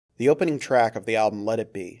The opening track of the album Let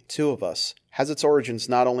It Be, Two of Us, has its origins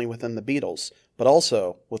not only within the Beatles, but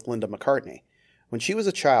also with Linda McCartney. When she was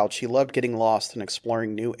a child, she loved getting lost and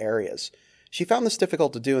exploring new areas. She found this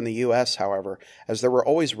difficult to do in the US, however, as there were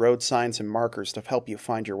always road signs and markers to help you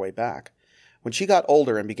find your way back. When she got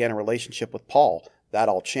older and began a relationship with Paul, that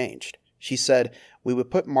all changed. She said, "We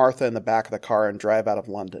would put Martha in the back of the car and drive out of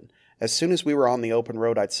London. As soon as we were on the open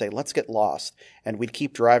road, I'd say, 'Let's get lost,' and we'd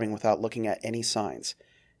keep driving without looking at any signs."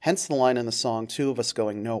 Hence the line in the song, "Two of Us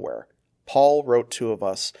Going Nowhere." Paul wrote Two of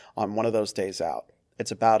Us on one of those days out. It's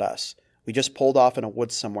about us. We just pulled off in a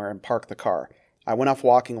woods somewhere and parked the car. I went off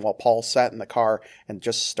walking while Paul sat in the car and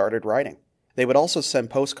just started writing. They would also send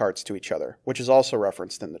postcards to each other, which is also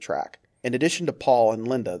referenced in the track. In addition to Paul and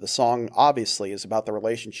Linda, the song obviously is about the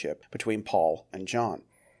relationship between Paul and John.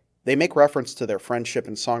 They make reference to their friendship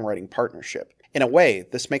and songwriting partnership. In a way,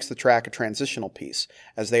 this makes the track a transitional piece,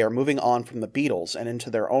 as they are moving on from the Beatles and into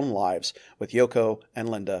their own lives with Yoko and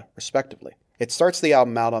Linda, respectively. It starts the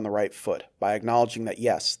album out on the right foot, by acknowledging that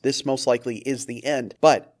yes, this most likely is the end,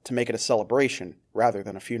 but to make it a celebration rather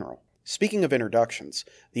than a funeral. Speaking of introductions,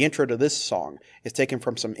 the intro to this song is taken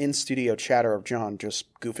from some in-studio chatter of John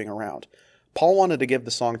just goofing around. Paul wanted to give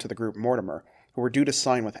the song to the group Mortimer, who were due to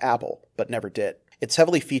sign with Apple, but never did. It's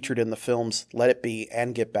heavily featured in the films Let It Be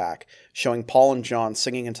and Get Back, showing Paul and John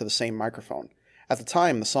singing into the same microphone. At the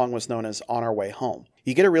time, the song was known as On Our Way Home.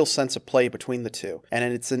 You get a real sense of play between the two, and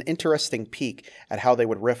it's an interesting peek at how they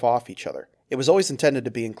would riff off each other. It was always intended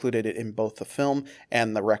to be included in both the film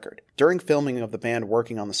and the record. During filming of the band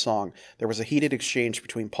working on the song, there was a heated exchange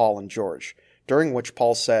between Paul and George, during which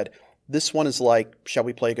Paul said, "This one is like, shall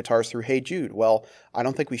we play guitars through Hey Jude? Well, I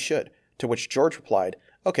don't think we should." To which George replied,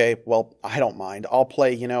 "Okay, well, I don't mind. I'll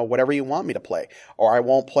play, whatever you want me to play. Or I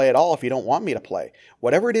won't play at all if you don't want me to play.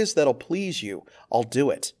 Whatever it is that'll please you, I'll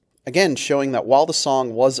do it." Again, showing that while the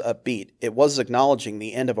song was upbeat, it was acknowledging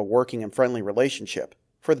the end of a working and friendly relationship,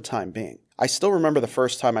 for the time being. I still remember the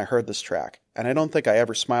first time I heard this track, and I don't think I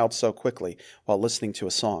ever smiled so quickly while listening to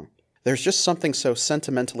a song. There's just something so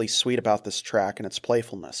sentimentally sweet about this track and its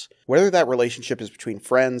playfulness. Whether that relationship is between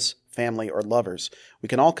friends, family, or lovers, we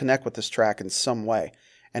can all connect with this track in some way,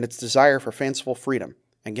 and its desire for fanciful freedom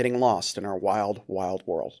and getting lost in our wild, wild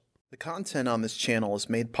world. The content on this channel is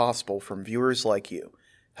made possible from viewers like you.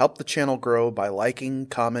 Help the channel grow by liking,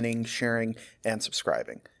 commenting, sharing, and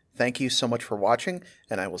subscribing. Thank you so much for watching,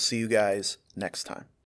 and I will see you guys next time.